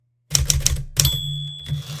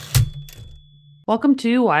Welcome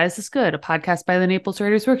to Why Is This Good, a podcast by the Naples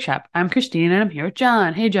Writers Workshop. I'm Christine and I'm here with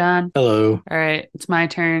John. Hey, John. Hello. All right, it's my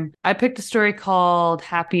turn. I picked a story called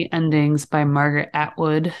Happy Endings by Margaret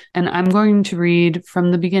Atwood, and I'm going to read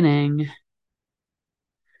from the beginning.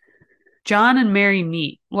 John and Mary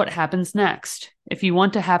meet. What happens next? If you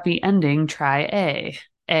want a happy ending, try A.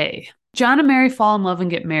 A. John and Mary fall in love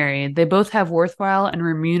and get married. They both have worthwhile and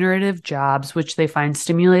remunerative jobs, which they find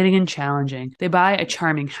stimulating and challenging. They buy a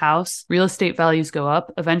charming house. Real estate values go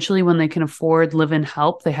up. Eventually, when they can afford live-in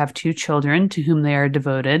help, they have 2 children to whom they are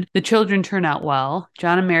devoted. The children turn out well.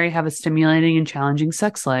 John and Mary have a stimulating and challenging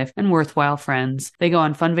sex life and worthwhile friends. They go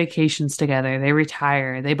on fun vacations together. They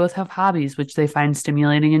retire. They both have hobbies, which they find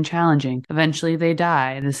stimulating and challenging. Eventually, they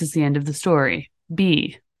die. This is the end of the story.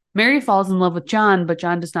 B. Mary falls in love with John, but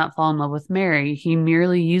John does not fall in love with Mary. He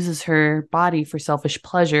merely uses her body for selfish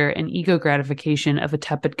pleasure and ego gratification of a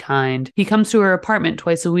tepid kind. He comes to her apartment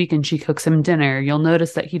twice a week and she cooks him dinner. You'll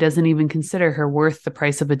notice that he doesn't even consider her worth the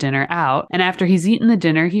price of a dinner out. And after he's eaten the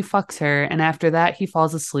dinner, he fucks her. And after that, he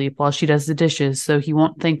falls asleep while she does the dishes, so he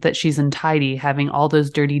won't think that she's untidy, having all those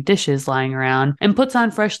dirty dishes lying around, and puts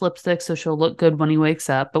on fresh lipstick so she'll look good when he wakes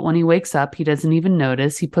up. But when he wakes up, he doesn't even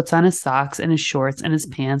notice. He puts on his socks and his shorts and his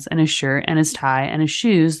pants and his shirt and his tie and his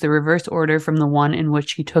shoes, the reverse order from the one in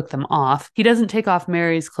which he took them off. He doesn't take off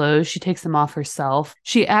Mary's clothes. She takes them off herself.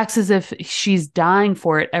 She acts as if she's dying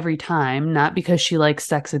for it every time, not because she likes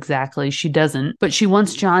sex exactly. She doesn't, but she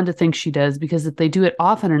wants John to think she does, because if they do it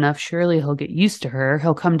often enough, surely he'll get used to her.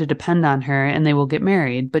 He'll come to depend on her and they will get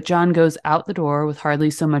married. But John goes out the door with hardly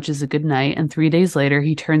so much as a good night, and 3 days later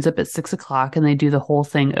he turns up at 6 o'clock and they do the whole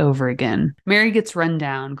thing over again. Mary gets run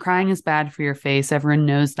down. Crying is bad for your face. Everyone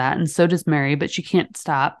knows that, and so does Mary, but she can't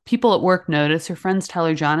stop. People at work notice. Her friends tell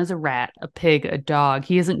her John is a rat, a pig, a dog.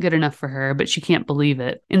 He isn't good enough for her, but she can't believe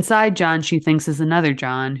it. Inside John, she thinks, is another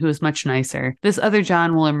John who is much nicer. This other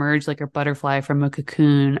John will emerge like a butterfly from a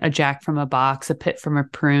cocoon, a jack from a box, a pit from a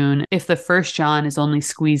prune, if the first John is only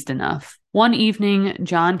squeezed enough. One evening,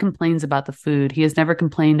 John complains about the food. He has never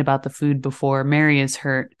complained about the food before. Mary is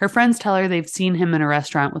hurt. Her friends tell her they've seen him in a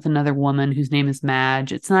restaurant with another woman whose name is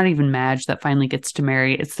Madge. It's not even Madge that finally gets to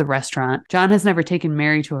Mary. It's the restaurant. John has never taken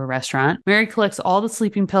Mary to a restaurant. Mary collects all the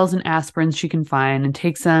sleeping pills and aspirins she can find and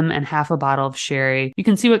takes them and half a bottle of sherry. You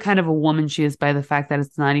can see what kind of a woman she is by the fact that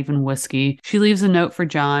it's not even whiskey. She leaves a note for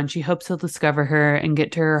John. She hopes he'll discover her and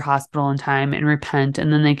get to her hospital in time and repent,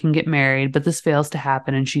 and then they can get married, but this fails to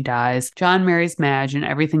happen and she dies. John marries Madge, and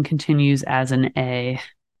everything continues as an A.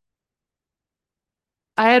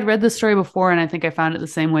 I had read this story before, and I think I found it the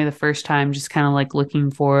same way the first time, just kind of like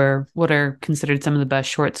looking for what are considered some of the best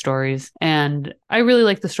short stories. And I really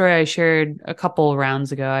like the story I shared a couple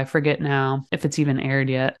rounds ago. I forget now if it's even aired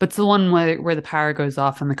yet, but it's the one where the power goes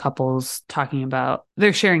off and the couple's talking about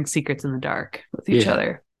they're sharing secrets in the dark with each Yeah.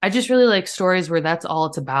 other. I just really like stories where that's all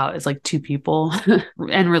it's about is like 2 people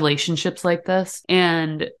and relationships like this.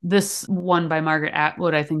 And this one by Margaret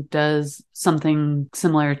Atwood, I think, does something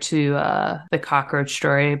similar to the cockroach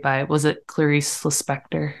story by, was it Clarice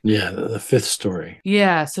Lispector? Yeah, the fifth story.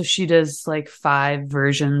 Yeah, so she does like 5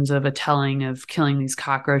 versions of a telling of killing these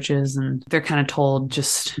cockroaches, and they're kind of told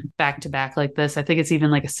just back to back like this. I think it's even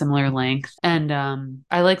like a similar length. And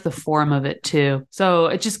I like the form of it too. So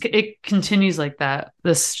it continues like that.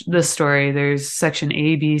 This story, there's section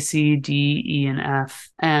A, B, C, D, E, and F,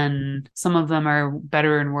 and some of them are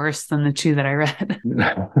better and worse than the 2 that I read.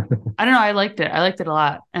 I don't know. I liked it. I liked it a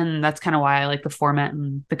lot. And that's kind of why I like the format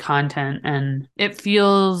and the content. And it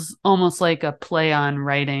feels almost like a play on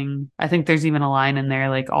writing. I think there's even a line in there,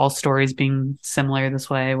 like all stories being similar this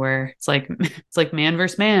way, where it's like man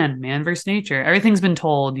versus man versus nature. Everything's been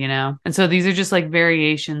told, you know? And so these are just like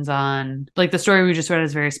variations on, like the story we just read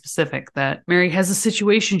is very specific, that Mary has a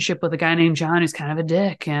situationship with a guy named John who's kind of a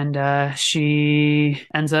dick, and she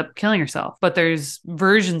ends up killing herself. But there's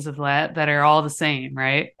versions of that are all the same,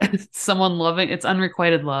 right? Someone loving, it's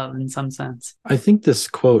unrequited love in some sense. I think this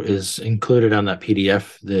quote is included on that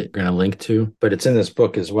PDF that you're going to link to, but it's in this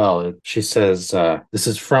book as well. She says, this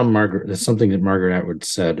is from Margaret. It's something that Margaret Atwood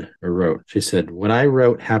said or wrote. She said, when I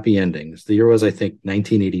wrote Happy Endings, the year was, I think,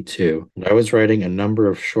 1982, and I was writing a number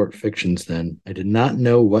of short fictions then. I did not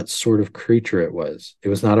know what sort of creature it was. It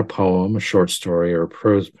was not a poem, a short story, or a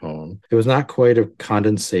prose poem. poem. It was not quite a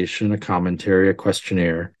condensation, a commentary, a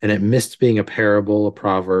questionnaire, and it missed being a parable, a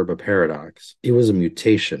proverb, a paradox. It was a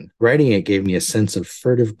mutation. Writing it gave me a sense of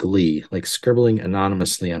furtive glee, like scribbling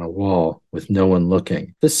anonymously on a wall with no one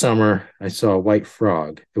looking. This summer, I saw a white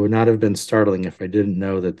frog. It would not have been startling if I didn't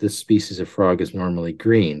know that this species of frog is normally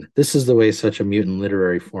green. This is the way such a mutant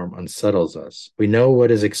literary form unsettles us. We know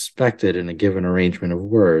what is expected in a given arrangement of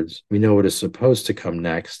words. We know what is supposed to come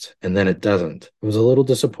next, and then it doesn't. It was a little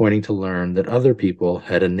disappointing to learn that other people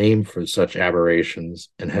had a name for such aberrations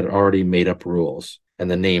and had already made up rules. And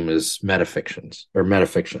the name is metafictions or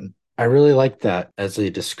metafiction. I really like that as a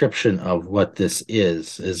description of what this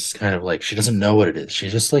is kind of like she doesn't know what it is.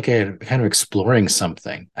 She's just like a kind of exploring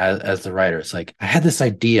something as the writer. It's like, I had this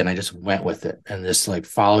idea and I just went with it and just like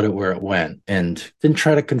followed it where it went and didn't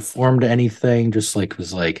try to conform to anything, just like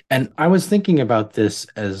was like, and I was thinking about this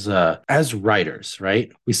as writers,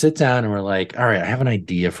 right? We sit down and we're like, all right, I have an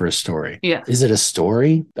idea for a story. Yeah. Is it a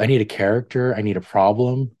story? I need a character. I need a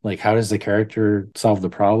problem. Like, how does the character solve the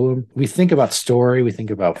problem? We think about story. We think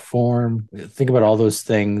about form. Think about all those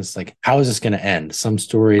things. Like, how is this going to end? Some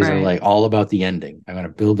stories are like all about the ending. I'm going to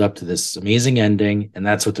build up to this amazing ending, and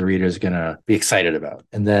that's what the reader is going to be excited about.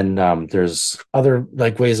 And then there's other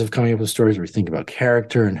like ways of coming up with stories where we think about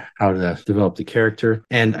character and how to develop the character.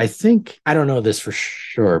 And I think, I don't know this for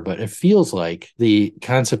sure, but it feels like the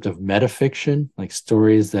concept of metafiction, like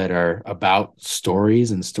stories that are about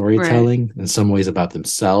stories and storytelling, in some ways about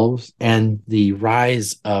themselves, and the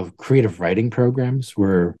rise of creative writing programs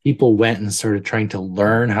where people went and started trying to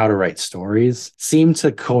learn how to write stories seem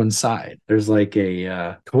to coincide. There's like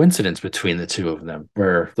a coincidence between the two of them,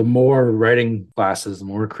 where the more writing classes, the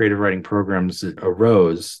more creative writing programs that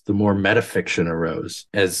arose, the more metafiction arose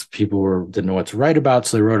as people didn't know what to write about.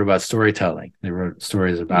 So they wrote about storytelling. They wrote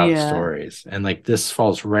stories about stories. And like this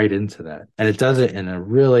falls right into that. And it does it in a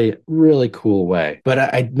really, really cool way.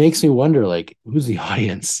 But it makes me wonder, like, who's the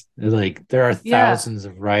audience? Like, there are thousands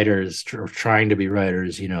of writers trying to be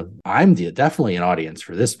writers. You know, I'm definitely an audience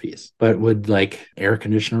for this piece. But would like air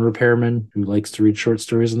conditioner repairman who likes to read short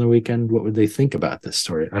stories on the weekend, what would they think about this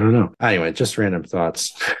story? I don't know. Anyway, just random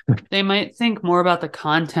thoughts. They might think more about the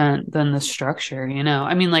content than the structure, you know?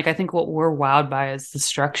 I mean, like, I think what we're wowed by is the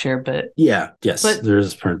structure, but... But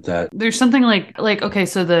there's part of that. There's something like, okay,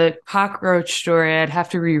 so the cockroach story, I'd have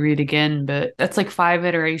to reread again, but that's like 5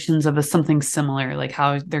 iterations of something similar, like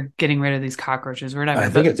how they're getting rid of these cockroaches or whatever. I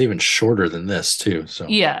think it's even shorter than this, too. So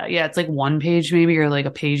yeah, it's like 1 page maybe, or like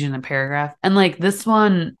a page in a paragraph. And like this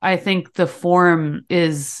one, I think the form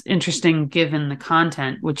is interesting given the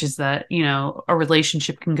content, which is that, you know, a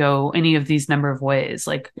relationship can go any of these number of ways.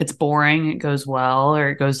 Like, it's boring, it goes well, or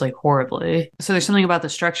it goes like horribly. So there's something about the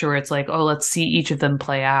structure where it's like, oh, let's see each of them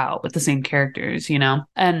play out with the same characters, you know?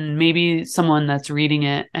 And maybe someone that's reading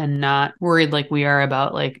it and not worried like we are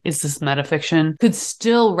about like, is this metafiction, could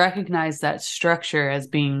still recognize that structure as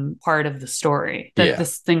being part of the story, that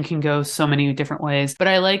this thing can go so many different ways. But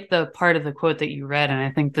I like the part of the quote that you read, and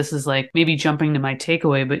I think this is like maybe jumping to my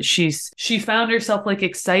takeaway, but she found herself like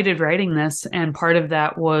excited writing this, and part of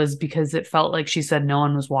that was because it felt like she said no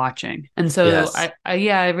one was watching. And so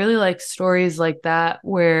I really like stories like that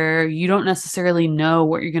where you don't necessarily know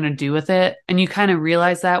what you're going to do with it, and you kind of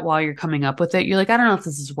realize that while you're coming up with it. You're like, I don't know if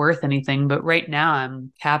this is worth anything, but right now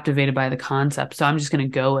I'm captivated by the concept, so I'm just going to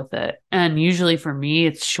go with it. And usually for me,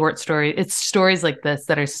 it's short story. It's stories like this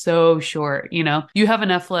that are so short, you know, you have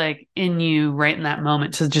enough like in you right in that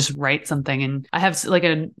moment to just write something. And I have like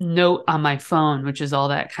a note on my phone, which is all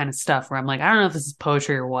that kind of stuff where I'm like, I don't know if this is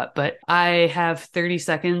poetry or what, but I have 30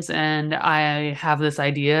 seconds and I have this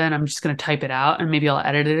idea and I'm just going to type it out, and maybe I'll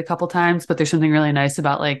edit it a couple times. But there's something really nice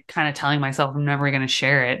about like kind of telling myself I'm never going to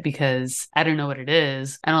share it because I don't know what it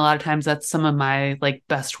is. And a lot of times that's some of my like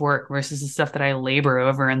best work versus the stuff that I labor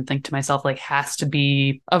over and think to myself like has to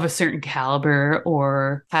be of a certain caliber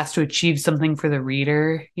or has to achieve something for the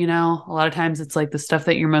reader. You know, a lot of times it's like the stuff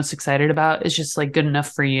that you're most excited about is just like good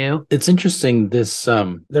enough for you. It's interesting. This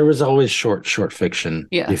there was always short fiction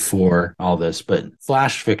before all this, but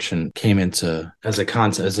flash fiction came into as a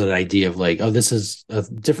concept, as an idea of like, oh, this is a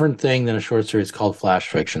different thing than a short story. It's called flash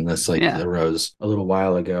fiction. That's like arose a little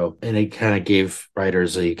while ago, and it kind of gave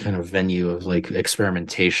writers a kind of venue of like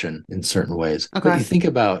experimentation in certain ways. Okay. But you think think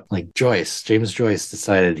about like James Joyce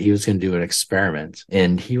decided he was going to do an experiment,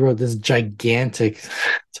 and he wrote this gigantic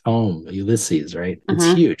tome, Ulysses, right? It's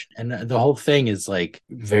huge. And the whole thing is like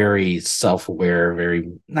very self-aware, very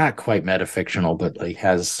not quite metafictional, but like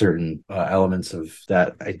has certain elements of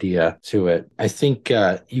that idea to it. I think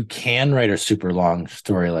you can write a super long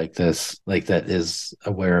story like this, like that is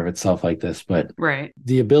aware of itself like this, but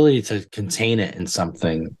the ability to contain it in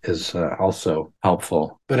something is also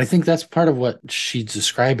helpful. But I think that's part of what she's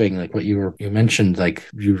describing, like what you mentioned, like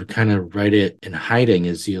you kind of write it in hiding,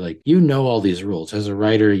 is you know all these rules as a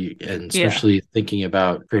writer, and especially thinking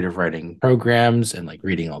about creative writing programs and like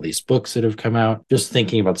reading all these books that have come out, just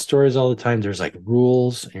thinking about stories all the time. There's like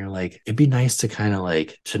rules, and you're like, it'd be nice to kind of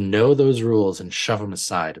like to know those rules and shove them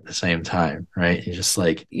aside at the same time, right? And just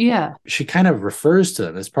like, she kind of refers to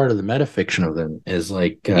them as part of the metafiction of them, is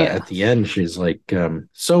like at the end, she's like,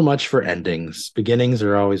 so much for endings. Beginnings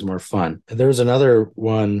are always more fun. And there was another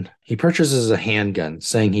one. He purchases a handgun,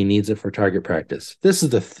 saying he needs it for target practice. This is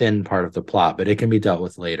the thin part of the plot, but it can be dealt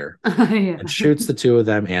with later. And shoots the two of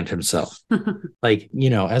them and himself. Like,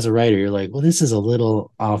 as a writer, you're like, well, this is a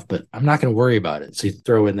little off, but I'm not going to worry about it. So you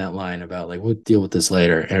throw in that line about like, we'll deal with this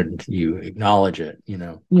later, and you acknowledge it,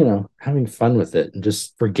 having fun with it and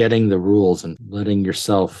just forgetting the rules and letting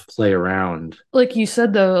yourself play around. Like you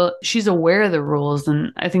said, though, she's aware of the rules.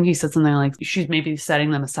 And I think he said something like she's maybe setting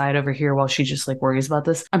them aside over here while she just like worries about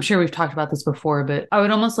this. I'm sure we've talked about this before, but I would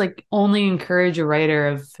almost like only encourage a writer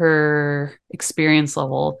of her experience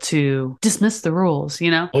level to dismiss the rules,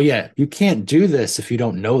 Oh yeah, you can't do this if you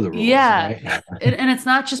don't know the rules. Right? And it's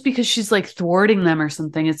not just because she's like thwarting them or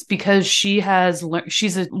something. It's because she's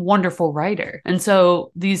a wonderful writer. And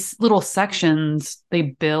so these little sections, they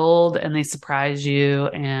build and they surprise you,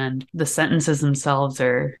 and the sentences themselves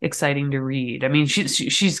are exciting to read. I mean,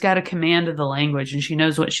 she's got a command of the language, and she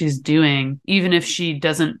knows what she's doing, even if she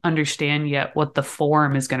doesn't understand yet what the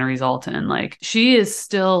form is going to result in. Like, she is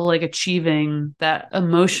still like achieving that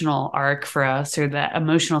emotional arc for us, or that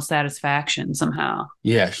emotional satisfaction somehow.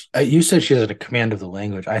 Yeah. You said she has a command of the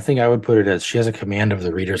language. I think I would put it as she has a command of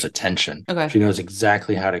the reader's attention. Okay. She knows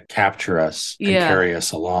exactly how to capture us and carry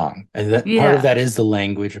us along. And that part of that is the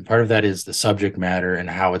language, and part of that is the subject matter and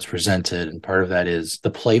how it's presented, and part of that is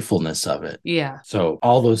the playfulness of it. Yeah. So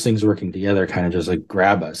all those things working together kind of just like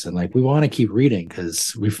grab us, and like we want to keep reading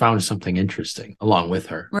because we found something interesting along with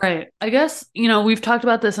her. Right. I guess, we've talked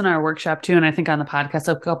about this in our workshop too, and I think on the podcast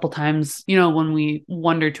a couple times, when we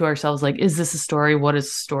wonder to ourselves, like, is this a story? What is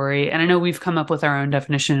a story? And I know we've come up with our own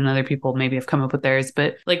definition, and other people maybe have come up with theirs,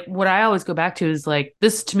 but like what I always go back to is like,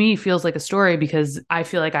 this to me feels like a story because I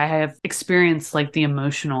feel like I have experienced like the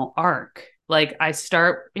emotional arc. Like, I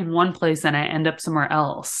start in one place and I end up somewhere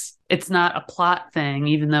else. It's not a plot thing,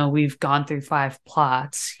 even though we've gone through 5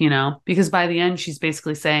 plots, because by the end, she's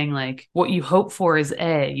basically saying like, what you hope for is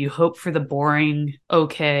you hope for the boring,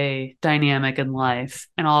 okay dynamic in life.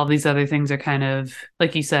 And all of these other things are kind of,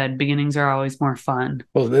 like you said, beginnings are always more fun.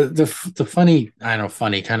 Well, the funny,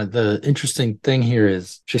 kind of the interesting thing here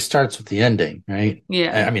is she starts with the ending, right?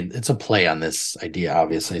 Yeah. I mean, it's a play on this idea,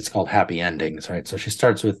 obviously. It's called happy endings, right? So she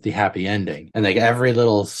starts with the happy ending, and like every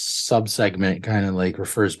little sub-segment kind of like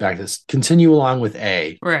refers back to this. Continue along with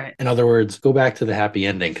A. Right. In other words, go back to the happy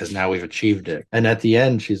ending because now we've achieved it. And at the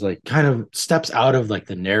end, she's like kind of steps out of like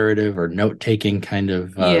the narrative or note-taking kind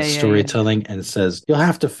of storytelling and says, you'll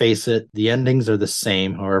have to face it. The endings are the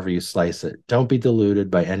same, however you slice it. Don't be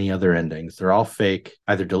deluded by any other endings. They're all fake,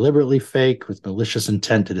 either deliberately fake with malicious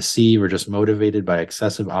intent to deceive, or just motivated by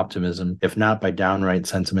excessive optimism, if not by downright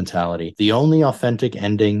sentimentality. The only authentic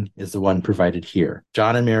ending is the one provided here.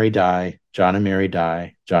 John and Mary die. John and Mary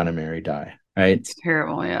die. John and Mary die. Right? It's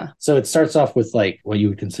terrible, yeah. So it starts off with like what you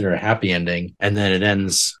would consider a happy ending, and then it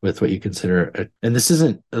ends with what you consider and this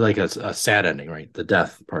isn't like a sad ending, right? The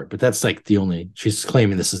death part, but that's like she's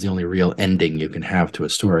claiming this is the only real ending you can have to a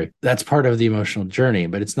story. That's part of the emotional journey,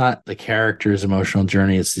 but it's not the character's emotional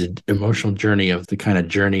journey. It's the emotional journey of the kind of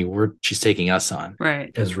journey she's taking us on,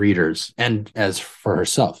 right, as readers, and as for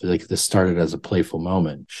herself. Like, this started as a playful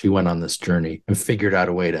moment. She went on this journey and figured out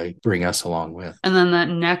a way to bring us along with. And then that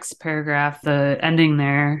next paragraph, the ending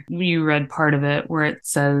there, you read part of it where it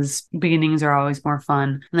says beginnings are always more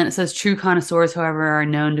fun. And then it says true connoisseurs, however, are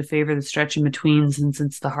known to favor the stretch in between, since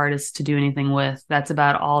it's the hardest to do anything with. That's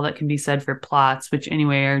about all that can be said for plots, which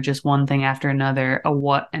anyway are just one thing after another, a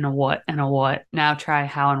what and a what and a what. Now try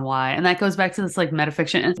how and why. And that goes back to this like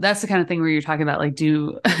metafiction. And that's the kind of thing where you're talking about like,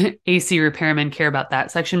 do AC repairmen care about that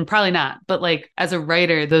section? Probably not. But like, as a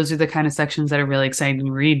writer, those are the kind of sections that are really exciting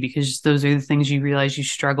to read, because those are the things you realize you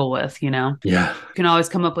struggle with, know? Yeah. You can always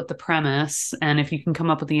come up with the premise, and if you can come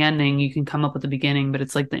up with the ending, you can come up with the beginning, but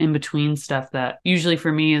it's like the in-between stuff that usually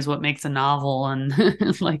for me is what makes a novel, and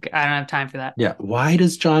like I don't have time for that. Yeah. Why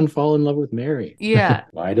does John fall in love with Mary? Yeah.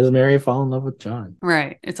 Why does Mary fall in love with John?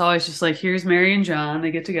 Right. It's always just like, here's Mary and John,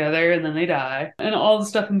 they get together and then they die. And all the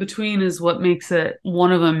stuff in between is what makes it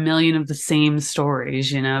one of a million of the same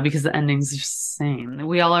stories, you know, because the endings are just the same.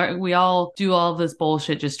 We all do all this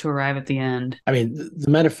bullshit just to arrive at the end. I mean,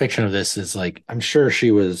 the metafiction of this is like, I'm sure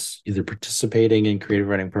she was either participating in creative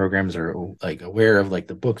writing programs or like aware of like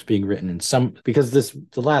the books being written in some, because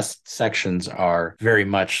the last sections are very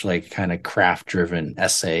much like kind of craft driven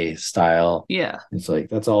essay style. Yeah. It's like,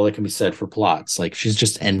 that's all that can be said for plots. Like she's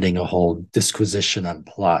just ending a whole disquisition on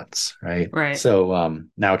plots, right? Right. So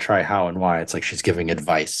now try how and why. It's like she's giving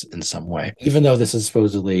advice in some way. Even though this is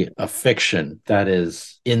supposedly a fiction that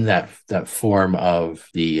is in that form of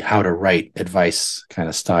the how to write advice kind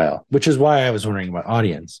of style, which is why I was wondering about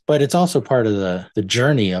audience. But it's also part of the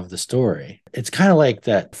journey of the story. It's kind of like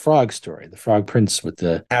that frog story, the Frog Prince, with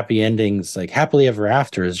the happy endings. Like happily ever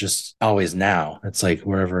after is just always now. It's like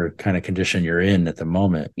wherever kind of condition you're in at the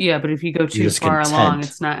moment. Yeah, but if you go too far along,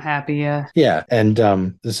 it's not happy. Yeah. Yeah. And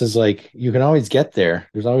this is like, you can always get there.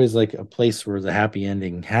 There's always like a place where the happy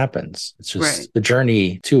ending happens. It's just the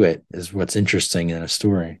journey to it is what's interesting in a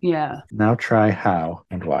story. Yeah. Now try how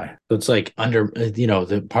and why. So it's like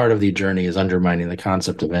the part of the journey is undermining the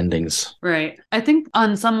concept of endings. Right. I think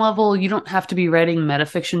on some level, you don't have to be writing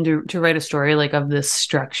metafiction to write a story like of this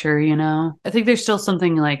structure, you know? I think there's still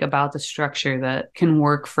something like about the structure that can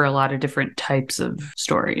work for a lot of different types of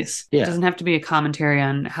stories. Yeah. It doesn't have to be a commentary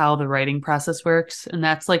on how the writing process works. And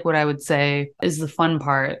that's like what I would say is the fun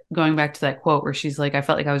part, going back to that quote where she's like, I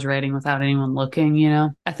felt like I was writing without anyone looking, you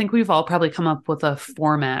know? I think we've all probably come up with a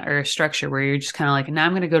format or a structure where you're just kind of like, now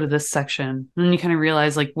I'm going to go to this section. And then you kind of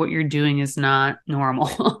realize like what you're doing is not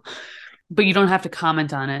normal. But you don't have to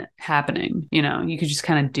comment on it happening. You know, you could just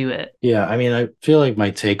kind of do it. Yeah. I mean, I feel like my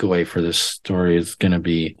takeaway for this story is going to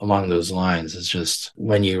be along those lines. It's just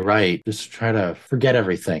when you write, just try to forget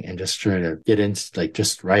everything and just try to get into like,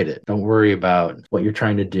 just write it. Don't worry about what you're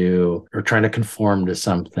trying to do or trying to conform to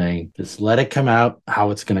something. Just let it come out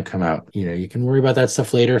how it's going to come out. You know, you can worry about that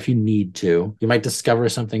stuff later if you need to. You might discover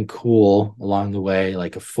something cool along the way,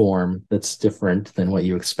 like a form that's different than what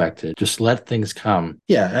you expected. Just let things come.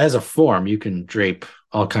 Yeah. As a form, you can drape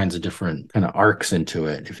all kinds of different kind of arcs into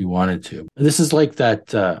it if you wanted to. This is like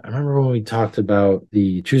that. I remember when we talked about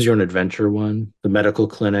the Choose Your Own Adventure one, the medical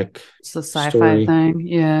clinic. It's the sci-fi thing.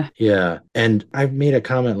 Yeah. Yeah. And I've made a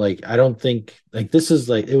comment like, I don't think like this is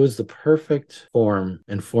like, it was the perfect form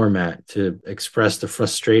and format to express the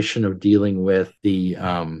frustration of dealing with the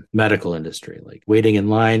medical industry, like waiting in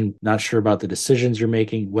line, not sure about the decisions you're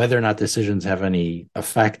making, whether or not decisions have any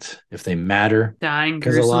effect, if they matter. Dying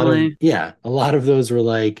gruesomely. A lot of those were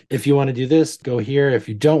like, if you want to do this, go here. If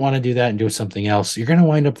you don't want to do that and do something else, you're going to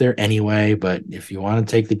wind up there anyway. But if you want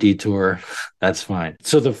to take the detour, that's fine.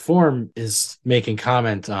 So the form is making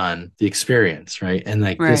comment on the experience, right? And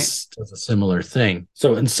like this does a similar thing.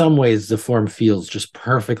 So in some ways, the form feels just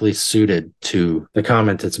perfectly suited to the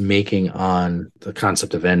comment it's making on the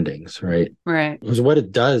concept of endings, right? Right. Because what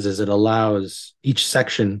it does is it allows each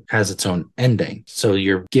section has its own ending. So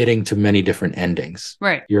you're getting to many different endings.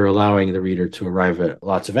 Right. You're allowing the reader to arrive at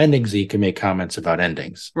lots of endings. So you can make comments about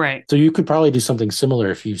endings. Right. So you could probably do something similar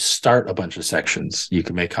if you start a bunch of sections. You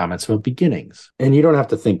can make comments about beginnings. And you don't have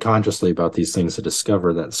to think consciously about these things to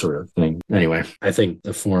discover that sort of thing. Anyway, I think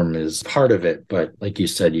the form is part of it, but like you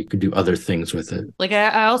said, you could do other things with it. Like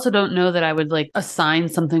I also don't know that I would like assign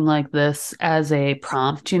something like this as a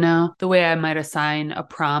prompt, you know, the way I might assign a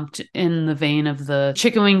prompt in the vein of the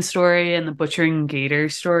chicken wing story and the butchering gator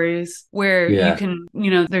stories, where you can,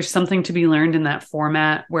 you know, there's something to be learned in that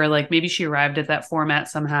format where like maybe she arrived at that format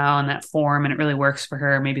somehow in that form and it really works for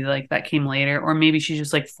her. Maybe like that came later, or maybe she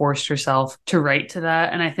just like forced herself to write to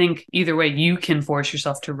that. And I think either way, you can force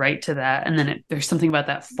yourself to write to that. And then there's something about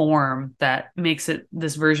that form that makes it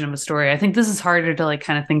this version of a story. I think this is harder to like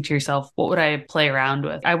kind of think to yourself, what would I play around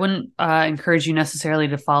with? I wouldn't encourage you necessarily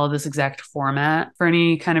to follow this exact format for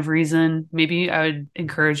any kind of reason. Maybe I would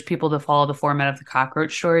encourage people to follow the format of the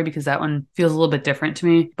cockroach story because that one feels a little bit different to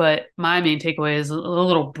me. But my main takeaway is a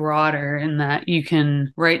little broader in that you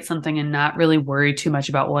can write something and not really worry too much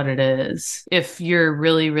about what it is. If you're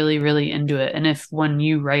really, really, really into it. And if when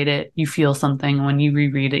you write it, you feel something, when you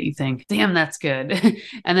reread it, you think, damn, that's good.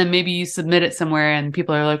 And then maybe you submit it somewhere and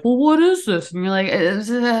people are like, well, what is this? And you're like,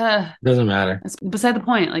 Doesn't matter. it's beside the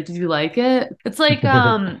point. Like, did you like it? It's like,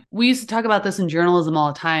 we used to talk about this in journalism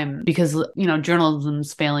all the time because,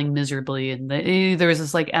 journalism's failing miserably. And there was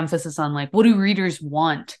this like emphasis on like, what do readers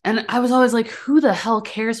want? And I was always like, who the hell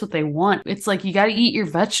cares what they want? It's like, you got to eat your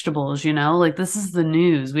vegetables, like this is the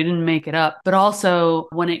news. We didn't make it up. But also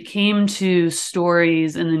when it came to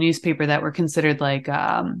stories in the newspaper that were considered like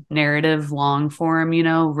narrative long form,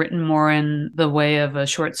 written more in the way of a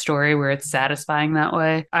short story where it's satisfying that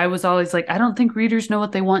way, I was always like, I don't think readers know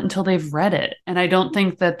what they want until they've read it. And I don't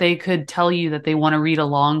think that they could tell you that they want to read a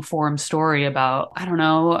long form story about, I don't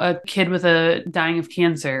know, a kid with a dying of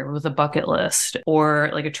cancer with a bucket list, or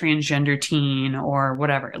like a transgender teen or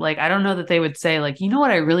whatever. Like, I don't know that they would say like, you know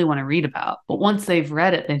what I really want to read about. But once they've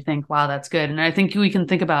read it, they think, wow, that's good. And I think we can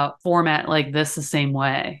think about format like this the same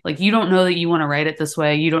way. Like, you don't know that you want to write it this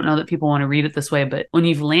way. You don't know that people want to read it this way. But when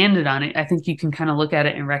you've landed on it, I think you can kind of look at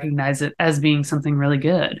it and recognize it as being something really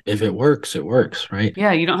good. If it works, right?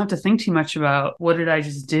 Yeah, you don't have to think too much about what did I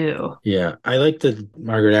just do. Yeah, I like that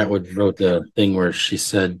Margaret Atwood wrote the thing where she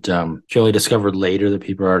said she only discovered later that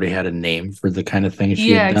people already had a name for the kind of thing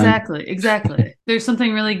she had done. Exactly. There's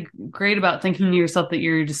something really great about thinking to yourself that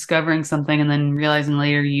you're discovering something and then realizing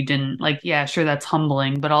later you didn't. Like, yeah, sure, that's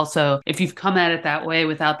humbling. But also, if you've come at it that way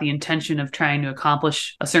without the intention of trying to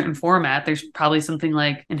accomplish a certain format, there's probably something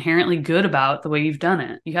like inherently good about the way you've done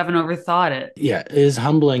it. You haven't overthought it. Yeah, it is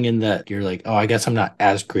humbling in that you're like, oh, I guess I'm not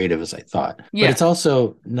as creative as I thought. Yeah. But it's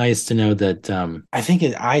also nice to know that I think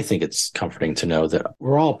it's comforting to know that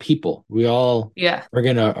we're all people. We all are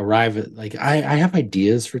going to arrive at, like, I have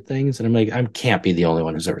ideas for things and I'm like, I can't be the only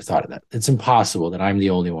one who's ever thought of that. It's impossible that I'm the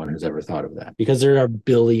only one who's ever thought of that, because there are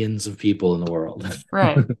billions of people in the world.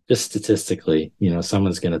 Right. Just statistically,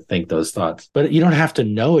 someone's going to think those thoughts, but you don't have to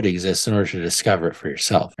know it exists in order to discover it for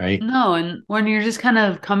yourself, right? No. And when you're just kind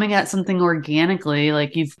of coming at something organically,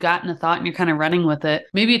 like you've gotten a thought and you're kind of running with it,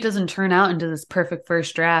 maybe it doesn't turn out into this perfect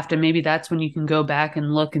first draft. And maybe that's when you can go back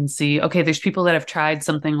and look and see, okay, there's people that have tried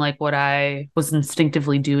something like what I was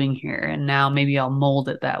instinctively doing here. And now maybe I'll mold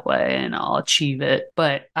it that way and I'll achieve it.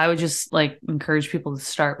 But I would just like encourage people to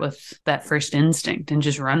start with that first instinct and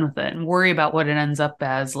just run with it and worry about what it ends up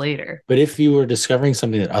as later. But if you were discovering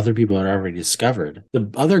something that other people had already discovered, the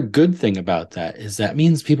other good thing about that is that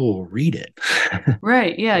means people will read it.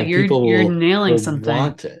 Right. Yeah. You're nailing something.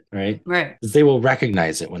 Want it, right? Right. They will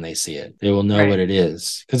recognize it when they see it. They will know what it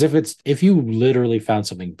is. Because if you literally found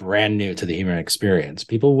something brand new to the human experience,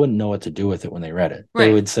 people wouldn't know what to do with it when they read it. Right.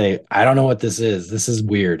 They would say, I don't know what this is. This is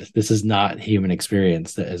weird. This is not human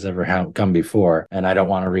experience that has ever come before, and I don't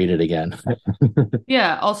want to read it again.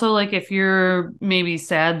 Yeah. Also, like, if you're maybe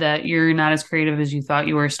sad that you're not as creative as you thought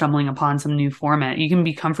you were stumbling upon some new format, you can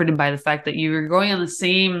be comforted by the fact that you were going on the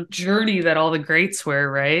same journey that all the greats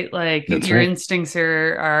were, right? Like, your instincts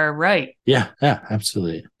are right. Yeah,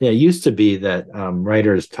 absolutely. Yeah, it used to be that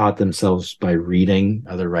writers taught themselves by reading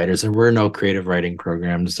other writers. There were no creative writing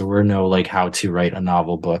programs. There were no like how to write a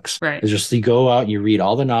novel books. Right. It's just you go out and you read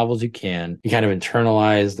all the novels you can. You kind of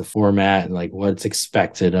internalize the format and like what's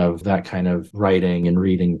expected of that kind of writing and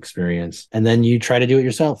reading experience. And then you try to do it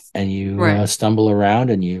yourself and you stumble around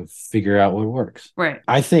and you figure out what works. Right.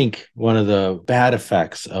 I think one of the bad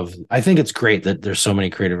effects I think it's great that there's so many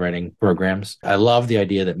creative writing programs. I love the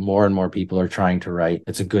idea that more and more people are trying to write.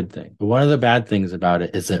 It's a good thing. But one of the bad things about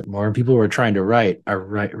it is that more people who are trying to write are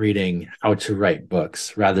reading how to write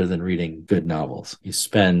books rather than reading good novels. You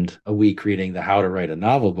spend a week reading the how to write a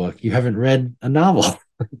novel book. You haven't read a novel.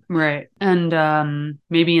 Right. And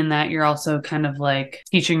maybe in that you're also kind of like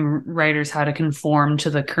teaching writers how to conform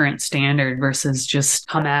to the current standard versus just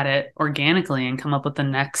come at it organically and come up with the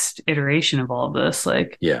next iteration of all of this.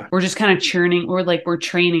 Like, we're just kind of churning, or like we're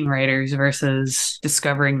training writers versus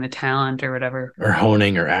discovering the talent or whatever. Or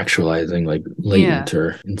honing or actualizing like latent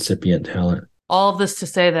or incipient talent. All of this to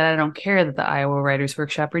say that I don't care that the Iowa Writers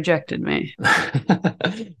Workshop rejected me.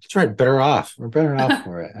 That's right. Better off. We're better off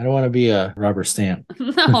for it. I don't want to be a rubber stamp.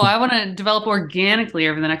 No, I want to develop organically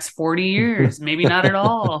over the next 40 years. Maybe not at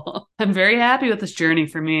all. I'm very happy with this journey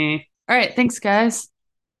for me. All right. Thanks, guys.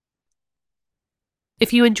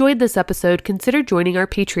 If you enjoyed this episode, consider joining our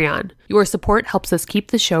Patreon. Your support helps us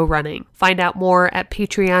keep the show running. Find out more at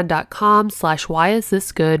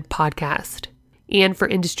patreon.com/whyisthisgoodpodcast. And for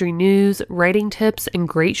industry news, writing tips, and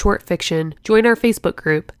great short fiction, join our Facebook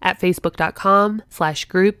group at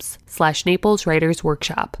facebook.com/groups/Naples Writers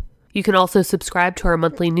Workshop. You can also subscribe to our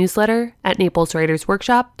monthly newsletter at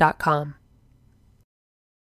napleswritersworkshop.com.